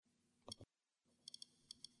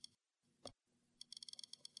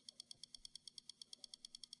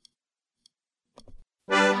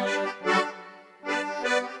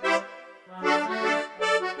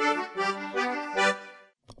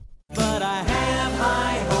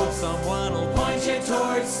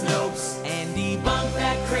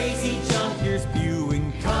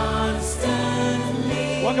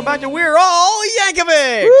welcome back to We're All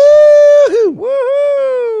Yankovic! Woo-hoo!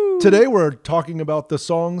 Woohoo! Today we're talking about the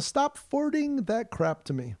song Stop Forwarding That Crap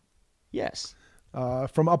to Me. Yes.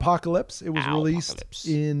 From Apocalypse. It was released Apocalypse.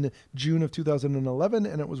 in June of 2011,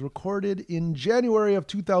 and it was recorded in January of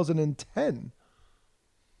 2010.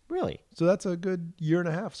 Really? So that's a good year and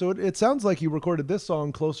a half. So it sounds like he recorded this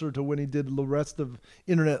song closer to when he did the rest of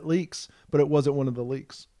Internet Leaks, but it wasn't one of the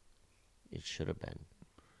leaks. It should have been.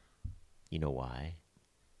 You know why?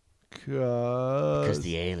 Because Because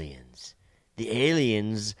the aliens,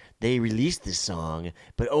 they released this song,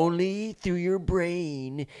 but only through your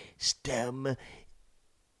brain stem. Are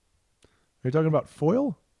you talking about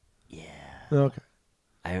foil? Yeah. Okay.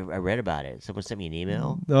 I read about it. Someone sent me an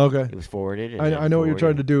email. Okay. It was forwarded. and I then know what you're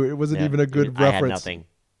trying to forwarded. do. It wasn't Yeah, even a good I had reference. nothing.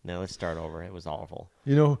 No, let's start over. It was awful.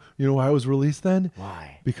 You know why it was released then?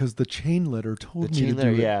 Why? Because the chain letter told The me chain to letter,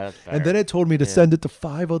 do it. yeah, that's And then better. it told me to send it to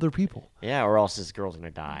 5 other people. Yeah, or else this girl's gonna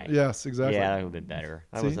die. Yes, exactly. Yeah, that would have been better.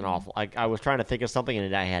 That was See? an awful. I was trying to think of something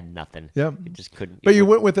and I had nothing. Yeah. It just couldn't. But it you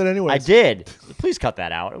would- went with it anyway. I did. Please cut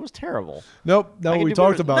that out. It was terrible. Nope. Now I can we do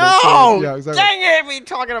talked better. about no! it. So, yeah, exactly. Dang it! We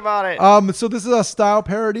talking about it. So this is a style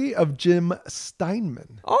parody of Jim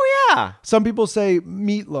Steinman. Oh yeah, Some people say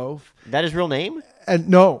Meatloaf, that his real name. and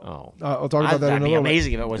no. Oh. I'll talk about that in That'd a be little bit.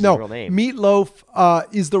 amazing if it was No, his real name.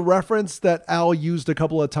 Meatloaf is the reference that Al used a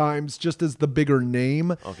couple of times just as the bigger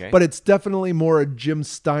name. Okay. But it's definitely more a Jim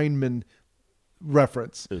Steinman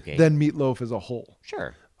reference Okay. than Meatloaf as a whole.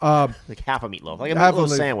 Sure. Um, Like half a meatloaf, like a half meatloaf of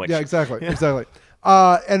the- sandwich. Yeah, exactly, exactly.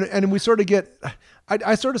 And we sort of get,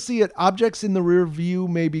 I sort of see it. Objects in the rear view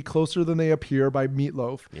may be closer than they appear by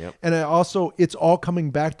Meatloaf. Yep. And I also, it's all coming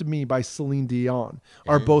back to me by Celine Dion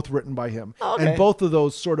are both written by him, Oh, okay. and both of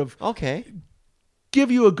those sort of Okay. give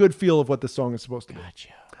you a good feel of what the song is supposed to be. Gotcha.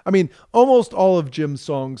 I mean, almost all of Jim's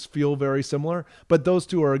songs feel very similar, but those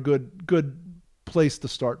two are a good place to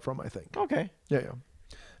start from, I think. Okay. Yeah.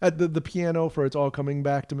 At the piano for "It's All Coming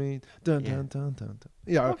Back to Me." Dun, Yeah. dun, dun, dun, dun.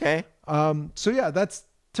 Yeah. Okay. So yeah, that's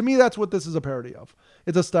to me that's what this is a parody of.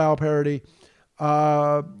 It's a style parody.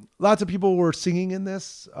 Lots of people were singing in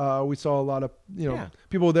this. We saw a lot of Yeah.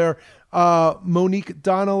 people there. Monique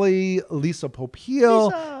Donnelly, Lisa Popiel,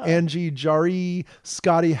 Lisa. Angie Jari,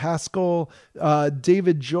 Scotty Haskell,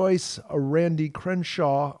 David Joyce, Randy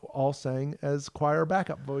Crenshaw all sang as choir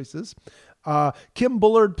backup voices. Kim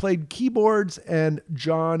Bullard played keyboards, and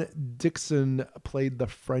John Dixon played the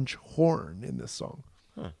French horn in this song.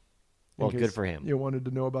 Well, In good case for him. You wanted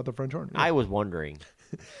to know about the French horn. Yeah. I was wondering.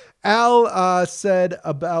 Al said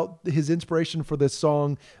about his inspiration for this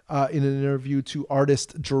song in an interview to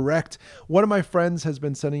Artist Direct. One of my friends has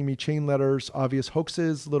been sending me chain letters, obvious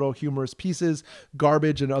hoaxes, little humorous pieces,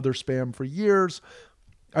 garbage, and other spam for years.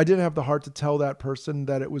 I didn't have the heart to tell that person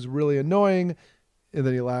that it was really annoying. And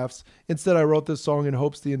then he laughs. Instead, I wrote this song in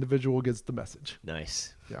hopes the individual gets the message.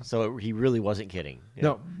 Nice. Yeah. So he really wasn't kidding.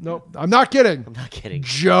 Yeah. No, I'm not kidding. I'm not kidding.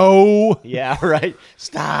 Joe, Yeah, right.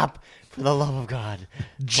 Stop. For the love of God.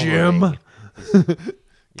 Jim, Forwarding.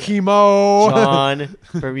 Chemo, John,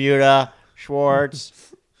 Bermuda,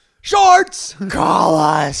 Schwartz. Shorts. Call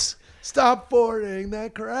us. Stop forwarding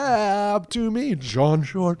that crap to me, John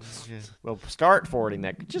Shorts. Well, start forwarding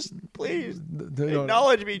that. Just please No,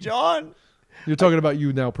 acknowledge me, John. You're talking about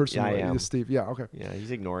you now personally, Yeah, I am. Steve. Yeah, okay. Yeah,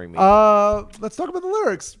 he's ignoring me. Let's talk about the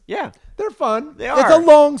lyrics. yeah, They're fun. They It's are. a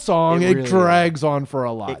long song. It It really drags on for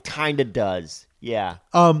a it lot. kind of does. Yeah.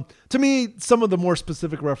 To me, some of the more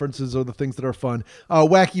specific references are the things that are fun.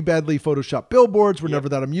 Wacky, badly photoshopped billboards were never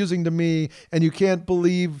that amusing to me, and you can't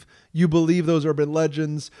believe you believe those urban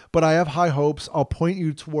legends. But I have high hopes. I'll point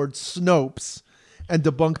you towards Snopes and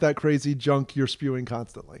debunk that crazy junk you're spewing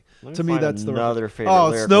constantly. To me, find that's the another reference. favorite Oh,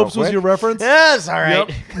 lyric Snopes real was quick. your reference? Yes, all right.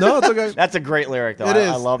 Yep. No, it's okay. That's a great lyric, though. It is.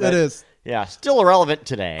 I love it. It is. Yeah, still irrelevant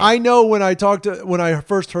today. I know when I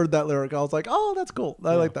first heard that lyric, I was like, oh, that's cool.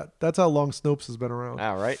 I like that. That's how long Snopes has been around.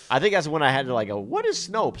 All right. I think that's when I had to go, what is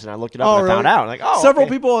Snopes? And I looked it up Oh, and I found really? out. Like, oh, Several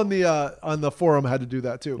okay. people on the forum had to do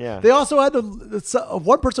that too. Yeah. They also had to.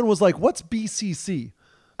 One person was like, "What's BCC?"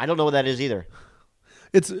 I don't know what that is either.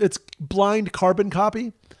 It's blind carbon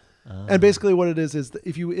copy, and basically what it is that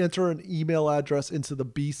if you enter an email address into the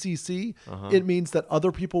BCC, it means that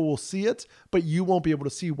other people will see it, but you won't be able to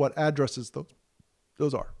see what addresses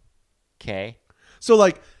those are. Okay. So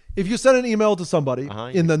like. If you send an email to somebody Uh-huh,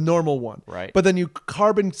 in the normal one, Right. but then you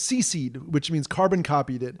carbon CC'd, which means carbon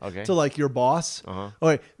copied it Okay. to like your boss, Uh-huh.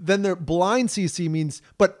 okay, then their blind CC means,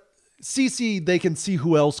 but CC, they can see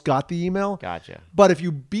who else got the email. Gotcha. But if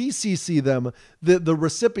you BCC them, the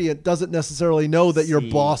recipient doesn't necessarily know that your See.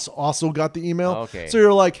 boss also got the email. Okay. So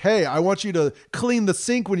you're like, hey, I want you to clean the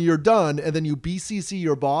sink when you're done, and then you BCC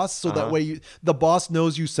your boss so that way the boss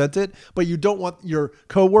knows you sent it, but you don't want your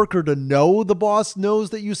coworker to know the boss knows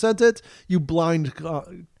that you sent it. You blind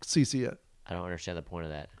CC it. I don't understand the point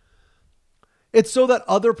of that. It's so that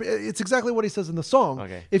it's exactly what he says in the song.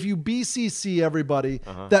 Okay. If you BCC everybody,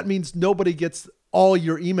 that means nobody gets all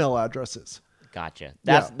your email addresses. Gotcha.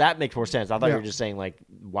 That makes more sense. I thought you were just saying, like,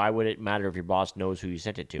 why would it matter if your boss knows who you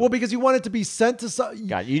sent it to? Well, because you want it to be sent to some.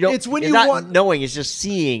 God, you don't. It's when it's you not want knowing. It's just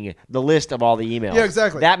seeing the list of all the emails. Yeah,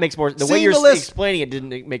 exactly. That makes more. The way Seeing you're the list- explaining it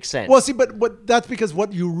didn't make sense. Well, see, but that's because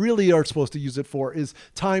what you really are supposed to use it for is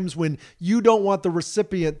times when you don't want the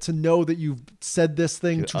recipient to know that you've said this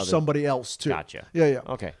thing to others. somebody else too. Gotcha. Yeah.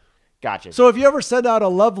 Okay. Gotcha. So if you ever send out a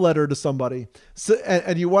love letter to somebody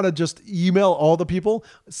and you want to just email all the people,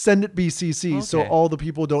 send it BCC so Okay. all the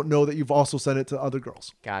people don't know that you've also sent it to other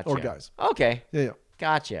girls Gotcha. or guys. Okay. Yeah.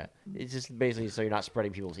 Gotcha. It's just basically so you're not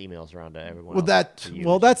spreading people's emails around to everyone. Well, else to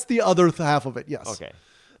use. that's the other half of it. Yes. Okay.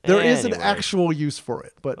 There is an Anyway. actual use for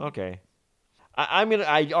it, but Okay.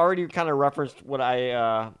 I already kind of referenced what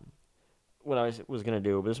I was gonna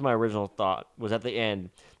do, but this is my original thought. Was at the end,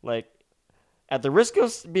 like, at the risk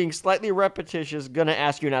of being slightly repetitious, gonna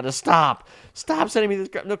ask you now to stop sending me this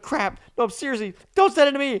crap. No crap. No, seriously, don't send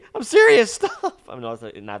it to me. I'm serious. Stop. I mean, no,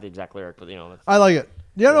 that's not the exact lyric, but that's, I like it.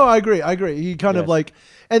 Yeah, no, I agree. He kind of Yes. like,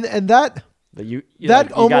 and that. that you That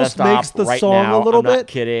gotta almost stop makes the right song now. a little I'm not bit-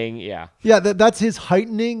 kidding. Yeah. Yeah, that's his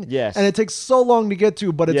heightening. Yes. And it takes so long to get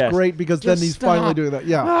to, but it's Yes. great because then Just he's finally stop. doing that.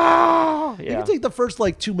 Yeah. Ah! You Yeah. can take the first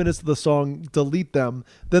like 2 minutes of the song, delete them,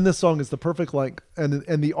 then the song is the perfect length, and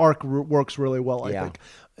the arc works really well. I Yeah. think,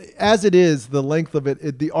 as it is, the length of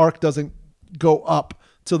it, the arc doesn't go up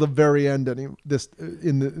to the very end.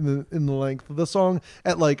 In the length of the song,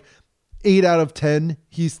 at like 8 out of 10,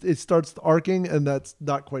 it starts arcing, and that's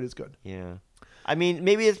not quite as good. Yeah. I mean,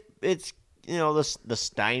 maybe it's the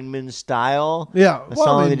Steinman style. Yeah, A well,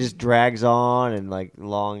 song I mean- that just drags on and like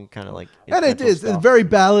long, kind of like. And it instrumental is. stuff. It's very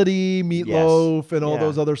ballady, Meatloaf, Yes. and all Yeah.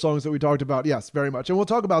 those other songs that we talked about. Yes, very much. And we'll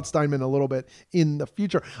talk about Steinman a little bit in the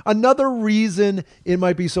future. Another reason it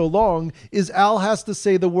might be so long is Al has to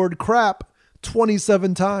say the word crap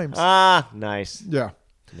 27 times. Nice. Yeah.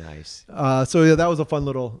 Nice. So yeah, that was a fun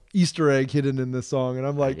little Easter egg hidden in this song, and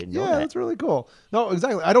I'm like, didn't know yeah, that. that's really cool. No,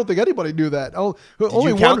 exactly. I don't think anybody knew that. Did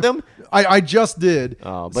you count them? I just did.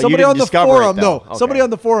 Oh, but you somebody didn't on the discover it, forum, though. no, Okay. somebody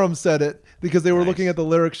on the forum said it because they were Nice. looking at the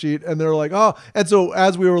lyric sheet and they're like, oh, and so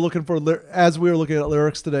as we were looking at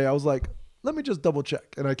lyrics today, I was like, let me just double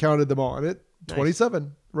check, and I counted them all, and it Nice.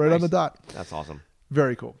 27 right on Nice. the dot. That's awesome.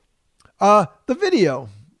 Very cool. The video.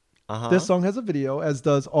 Uh-huh. This song has a video, as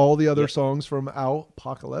does all the other Yep. songs from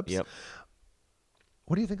Apocalypse. Yep.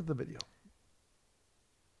 What do you think of the video?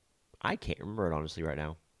 I can't remember it honestly right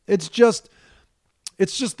now. It's just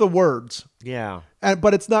the words, Yeah.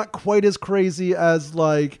 but it's not quite as crazy as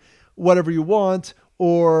like Whatever You Want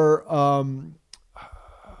or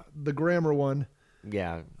the Grammar one.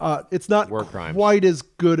 Yeah. It's not Word Crimes. quite as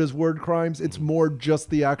good as Word Crimes. It's more just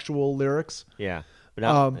the actual lyrics. Yeah. But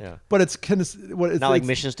not, But it's kind of what it's not like it's-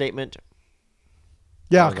 Mission Statement.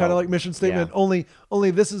 Yeah, Or kind of no. like Mission Statement. Yeah.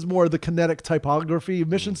 Only this is more the kinetic typography.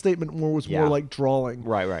 Mission Statement was Yeah. more like drawing.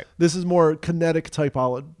 Right. This is more kinetic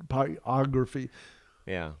typography,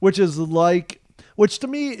 Yeah. which to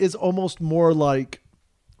me is almost more like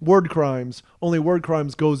Word Crimes. Only Word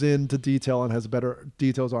Crimes goes into detail and has better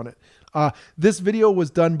details on it. This video was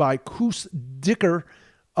done by Koos Dikker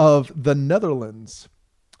of the Netherlands,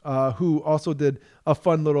 who also did a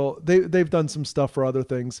fun little. They've done some stuff for other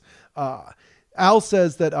things. Al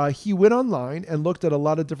says that he went online and looked at a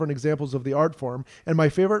lot of different examples of the art form, and my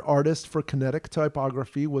favorite artist for kinetic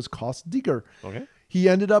typography was Koos Dikker. Okay. He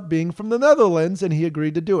ended up being from the Netherlands, and he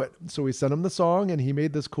agreed to do it. So we sent him the song, and he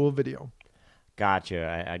made this cool video.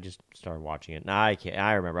 Gotcha. I just started watching it. Now I can't.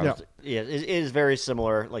 I remember. Yeah. It is very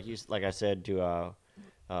similar, like I said, to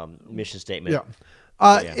Mission Statement. Yeah.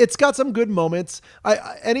 Yeah. It's got some good moments.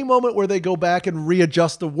 Any moment where they go back and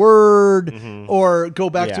readjust a word or go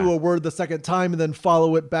back to Yeah. a word the second time and then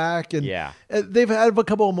follow it back. And Yeah. they've had a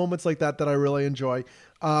couple of moments like that I really enjoy.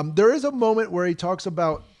 There is a moment where he talks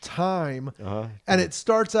about time and it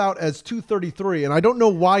starts out as 2:33. And I don't know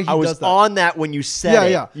why he I does was that. on that when you said Yeah,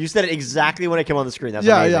 it. yeah. You said it exactly when it came on the screen. That's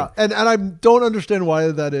Yeah, amazing. yeah. And I don't understand why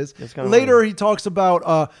that is. It's kinda Later, funny. he talks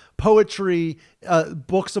about poetry,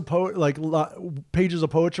 books of pages of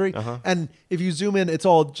poetry. And if you zoom in, it's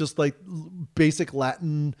all just like basic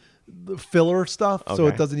Latin filler stuff. So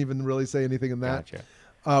Okay. it doesn't even really say anything in that. Gotcha.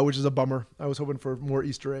 which is a bummer. I was hoping for more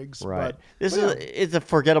Easter eggs. Right. But, It's a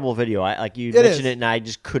forgettable video. Like you It mentioned is. it, and I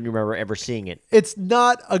just couldn't remember ever seeing it. it's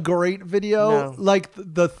not a great video. No. Like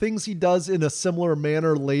the things he does in a similar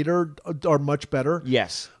manner later are much better.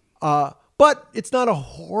 Yes. But it's not a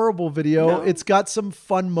horrible video. No. It's got some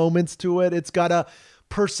fun moments to it. It's got a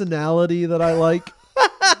personality that I like.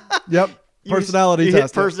 Yep. Personality You hit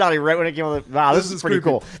test. personality right when it came on. Wow, this is pretty creepy.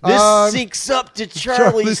 cool. This syncs up to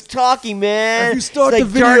Charlie's talking, man. If you start it's the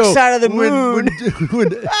like video Dark Side of the Moon.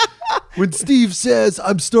 When Steve says,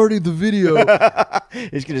 "I'm starting the video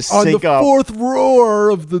It's gonna on sync the up. fourth roar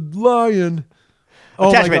of the lion." Oh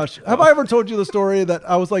Attachment. my gosh! Have I ever told you the story that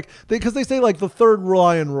I was like, because they say like the third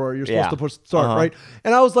lion roar you're supposed Yeah. to push start, Uh-huh. right?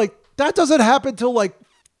 And I was like, that doesn't happen till like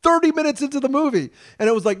 30 minutes into the movie, and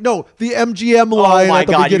it was like, no, the MGM Oh lion my at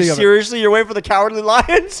the god! beginning You of it. seriously? You're waiting for the Cowardly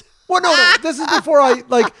Lions? Well, no. This is before I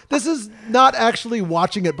like. This is not actually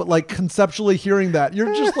watching it, but like conceptually hearing that.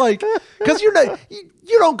 You're just like, because you're not.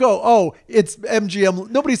 You don't go, oh, it's MGM.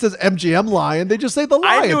 Nobody says MGM lion. They just say the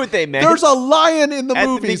lion. I knew what they meant. There's a lion in the At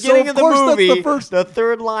movie. the beginning so of the course movie, that's the first. the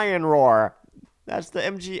third lion roar. That's the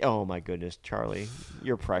MG. Oh my goodness, Charlie,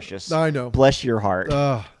 you're precious. I know. Bless your heart.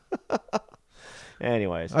 Ugh.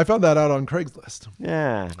 Anyways, I found that out on Craigslist.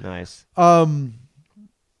 yeah, nice.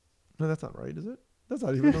 No, that's not right, is it? That's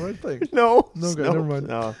not even the right thing. No, Okay, never mind.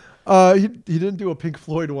 No. He didn't do a Pink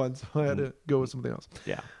Floyd one, so I had to go with something else.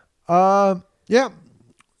 Yeah, Yeah,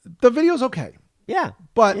 the video's okay, yeah,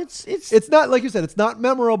 but it's not like you said. It's not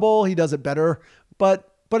memorable. He does it better, but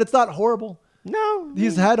it's not horrible. no.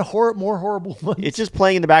 He's had more horrible ones. It's just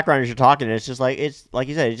playing in the background as you're talking. And it's just like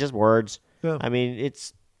you said. It's just words. Yeah. I mean,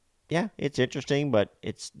 it's interesting, but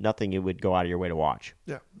it's nothing you would go out of your way to watch.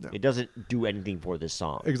 yeah, It doesn't do anything for this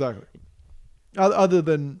song. exactly. Other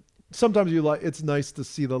than sometimes it's nice to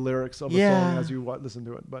see the lyrics of a Yeah. song as you listen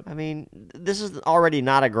to it. But I mean, this is already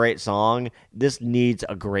not a great song. This needs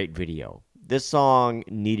a great video. This song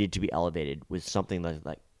needed to be elevated with something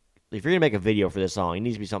like if you're gonna make a video for this song, it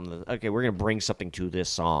needs to be something that, okay, we're gonna bring something to this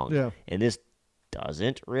song. Yeah. And this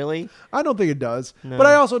doesn't really. I don't think it does. No. But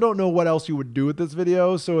I also don't know what else you would do with this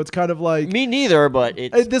video. So it's kind of like Me neither, but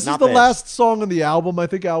it's this is not the last song on the album. I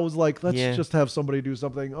think I was like, let's Yeah. just have somebody do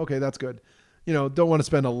something. Okay, that's good. Don't want to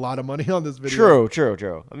spend a lot of money on this video.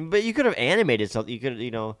 True. I mean, but you could have animated something. You could,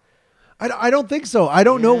 I don't think so. I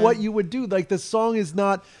don't know Yeah. what you would do. Like this song is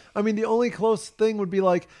not. I mean, the only close thing would be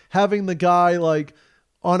like having the guy like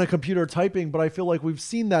on a computer typing. But I feel like we've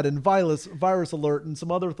seen that in Virus Alert and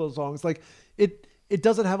some other songs. Like it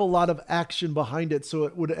doesn't have a lot of action behind it, so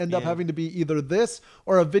it would end up Yeah. having to be either this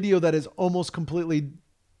or a video that is almost completely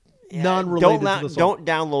non-related to the song. Don't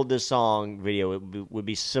download this song video. It would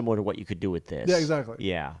be similar to what you could do with this. Yeah, exactly.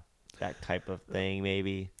 Yeah, that type of thing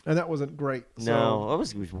maybe. And that wasn't great. No, it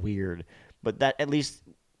was weird, but that at least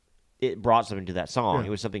it brought something to that song. Yeah. It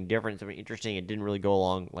was something different, something interesting. It didn't really go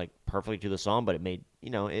along like perfectly to the song, but it made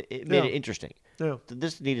it made Yeah. it interesting. Yeah. So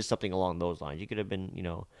this needed something along those lines. You could have been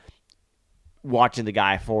watching the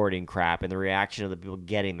guy forwarding crap and the reaction of the people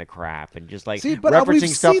getting the crap and just like See, but referencing we've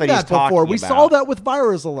stuff seen that he's that talking before. about. We saw that with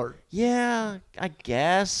Virus Alert. Yeah, I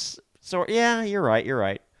guess. So yeah, you're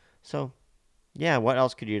right. So yeah, what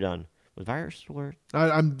else could you have done? Was Virus Alert?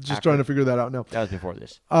 I'm just After. trying to figure that out now. That was before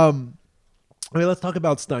this. Okay, let's talk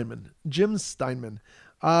about Steinman. Jim Steinman.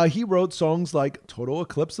 He wrote songs like Total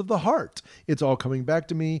Eclipse of the Heart, It's All Coming Back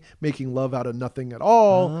to Me, Making Love Out of Nothing at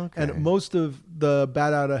All, Okay. and most of the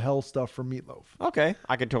Bat Out of Hell stuff from Meatloaf. Okay,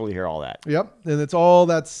 I can totally hear all that. Yep, and it's all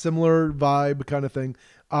that similar vibe kind of thing.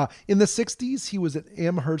 In the 60s, he was an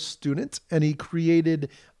Amherst student, and he created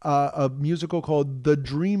a musical called The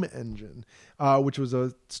Dream Engine, which was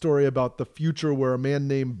a story about the future where a man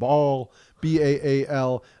named Baal,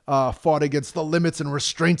 B-A-A-L, fought against the limits and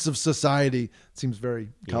restraints of society. Seems very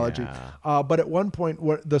collegey. Yeah. But at one point,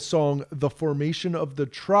 the song The Formation of the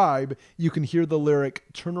Tribe, you can hear the lyric,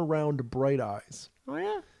 Turn Around Bright Eyes. Oh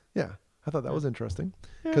yeah. Yeah, I thought that was interesting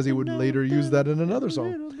because he would later use that in another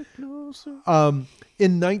song.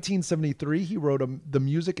 In 1973, he wrote the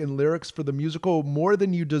music and lyrics for the musical More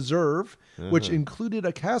Than You Deserve, which included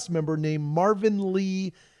a cast member named Marvin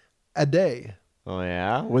Lee Aday. Oh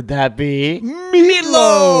yeah. Would that be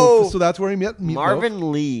Meatloaf! So that's where he met Meatloaf.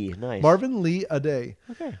 Marvin Lee? Nice. Marvin Lee Aday.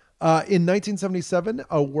 Okay. In 1977,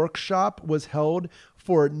 a workshop was held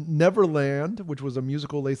for Neverland, which was a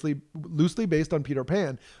musical loosely based on Peter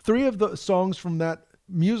Pan. 3 of the songs from that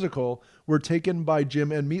musical were taken by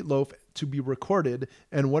Jim and Meatloaf to be recorded,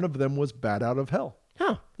 and one of them was Bat Out of Hell.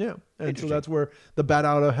 Huh. Yeah. And so Interesting. that's where the Bat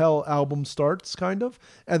Out of Hell album starts, kind of.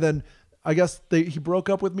 And then I guess he broke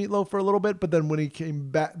up with Meatloaf for a little bit, but then when he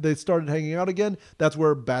came back, they started hanging out again. That's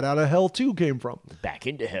where Bat Out of Hell 2 came from. Back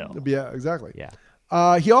into hell. Yeah, exactly. Yeah.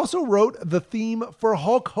 He also wrote the theme for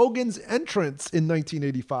Hulk Hogan's entrance in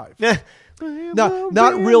 1985.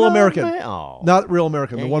 Not Real American. Oh. Not Real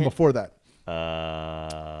American. The Dang one it. before that.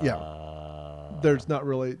 Yeah. There's not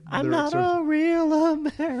really. I'm not a real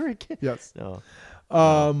American. Yes. No.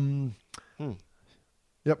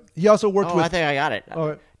 Yep. He also worked with. I think I got it.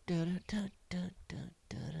 Oh,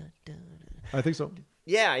 I think so.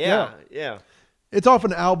 Yeah. It's off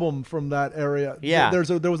an album from that area. Yeah.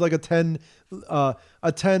 There was like a 10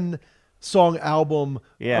 song album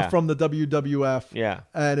from the WWF. Yeah.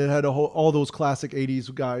 And it had all those classic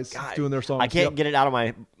 80s guys doing their songs. I can't get it out of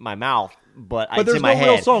my mouth, but it's there's in my no head.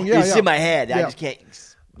 real song. Yeah, it's in my head. I Yeah. just can't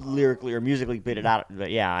lyrically or musically put it out. But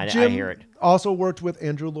yeah, I Jim hear it. also worked with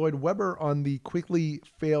Andrew Lloyd Webber on the quickly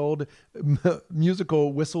failed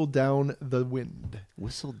musical Whistle Down the Wind.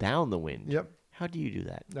 Whistle down the wind. Yep. How do you do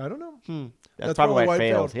that? I don't know. That's probably why it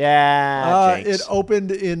failed. failed. Yeah. It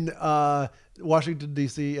opened in Washington,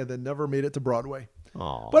 D.C. and then never made it to Broadway.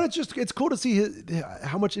 Oh. But it's cool to see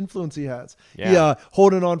how much influence he has. Yeah.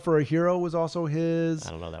 Holding On for a Hero was also his. I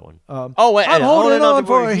don't know that one. Wait, I'm holding on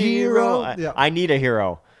for a hero. I need a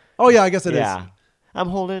hero. Oh, yeah, I guess it is. Yeah. I'm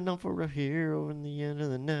holding on for a hero in the end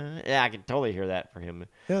of the night. Yeah, I can totally hear that for him.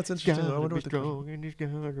 Yeah, it's interesting. I wonder what strong and he's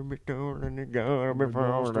gotta be strong and he's gotta be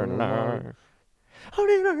strong and alive. I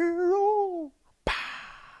need a hero.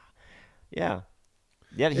 Yeah.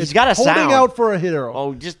 Yeah, he's got a sound. Holding out for a hero.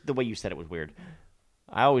 Oh, just the way you said it was weird.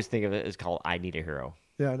 I always think of it as called I Need a Hero.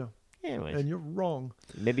 Yeah, I know. Anyways. And you're wrong.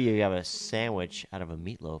 Maybe you have a sandwich out of a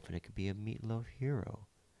meatloaf and it could be a meatloaf hero.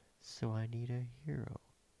 So I need a hero.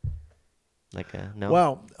 No.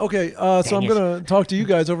 Wow. Okay, so I'm going to talk to you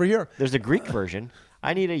guys over here. There's a Greek version.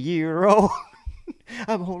 I need a gyro.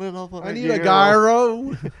 I'm holding off on I need a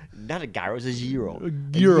gyro. Not a gyro, it's a gyro.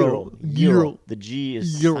 Gyro. The G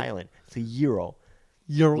is Gyro. silent. It's a gyro.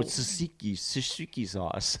 Gyro. With tzatziki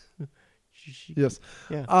sauce. Yes.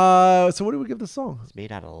 Yeah. So what do we give this song? It's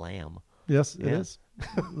made out of lamb. Yes, it is.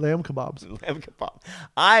 Lamb kebabs. Lamb kebab.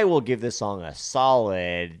 I will give this song a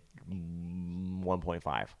solid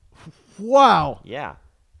 1.5. Wow. Yeah,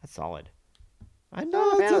 that's solid. I'm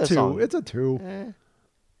not a fan of It's this a 2. song. It's a 2.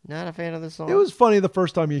 Not a fan of this song. It was funny the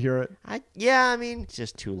first time you hear it. I mean, it's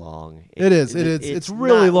just too long. It is. It's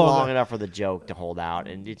really not long. long enough for the joke to hold out,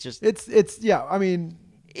 and it's just. I mean,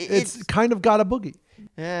 it's kind of got a boogie.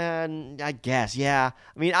 And I guess, yeah.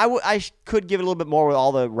 I mean, I could give it a little bit more with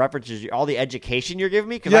all the references, all the education you're giving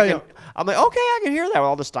me. Because I'm like, okay, I can hear that with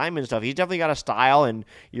all the Steinman stuff. He's definitely got a style, and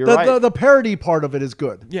you're right. The parody part of it is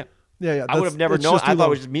good. Yeah. Yeah. I would have never known. I thought it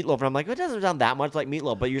was just Meatloaf, and I'm like, it doesn't sound that much like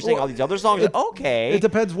Meatloaf. But you're saying all these other songs. Okay. It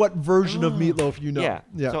depends what version of Meatloaf you know.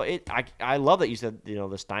 Yeah. So I love that you said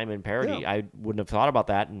the Steinman parody. Yeah. I wouldn't have thought about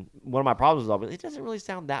that. And one of my problems was it doesn't really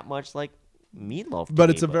sound that much like Meatloaf. But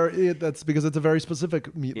that's because it's a very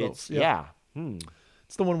specific Meatloaf. Yeah.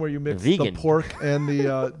 It's the one where you mix Vegan. the pork and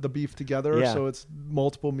the beef together, Yeah. so it's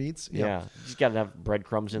multiple meats. Yeah. You just got to have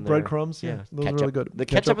breadcrumbs in there. Breadcrumbs, yeah. Those are really good. The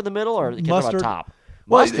ketchup in the middle or the ketchup mustard. on top?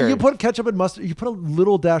 Well, Mustard. you put ketchup and mustard. You put a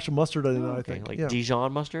little dash of mustard in it, I think. Like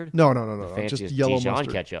Dijon mustard? No. Fanciest Just yellow Dijon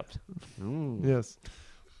mustard. ketchup. Yes.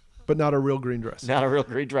 But not a real green dress. Not a real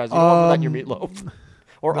green dress. You don't want that in your meatloaf.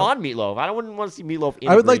 Or on meatloaf. I wouldn't want to see meatloaf in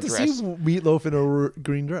a green dress. I would like to see meatloaf in a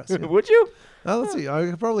green dress. Yeah. Would you? Let's see. I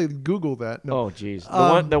could probably Google that. No. Oh, jeez.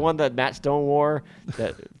 The one that Matt Stone wore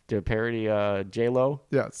to parody J-Lo?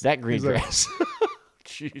 Yes. That green dress.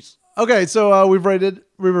 Jeez. Okay, so we've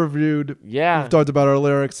reviewed. Yeah. We've talked about our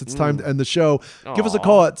lyrics. It's time to end the show. Give us a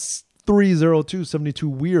call at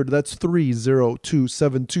 302-72-WEIRD. That's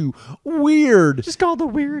 302-72-WEIRD. Just call the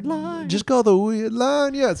weird line. Just call the weird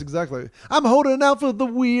line. Yes, exactly. I'm holding out for the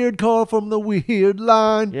weird call from the weird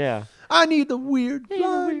line. Yeah. I need the weird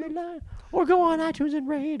line. Or go on iTunes and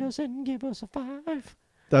rate us and give us a 5.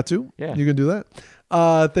 That too? Yeah. You can do that.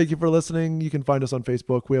 Thank you for listening. You can find us on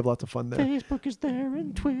Facebook. We have lots of fun there. Facebook is there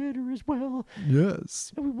and Twitter as well.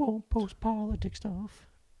 Yes. And we won't post politics stuff.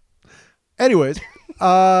 Anyways,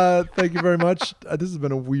 thank you very much. This has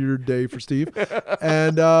been a weird day for Steve.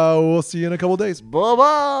 And we'll see you in a couple days.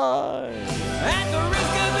 Bye-bye.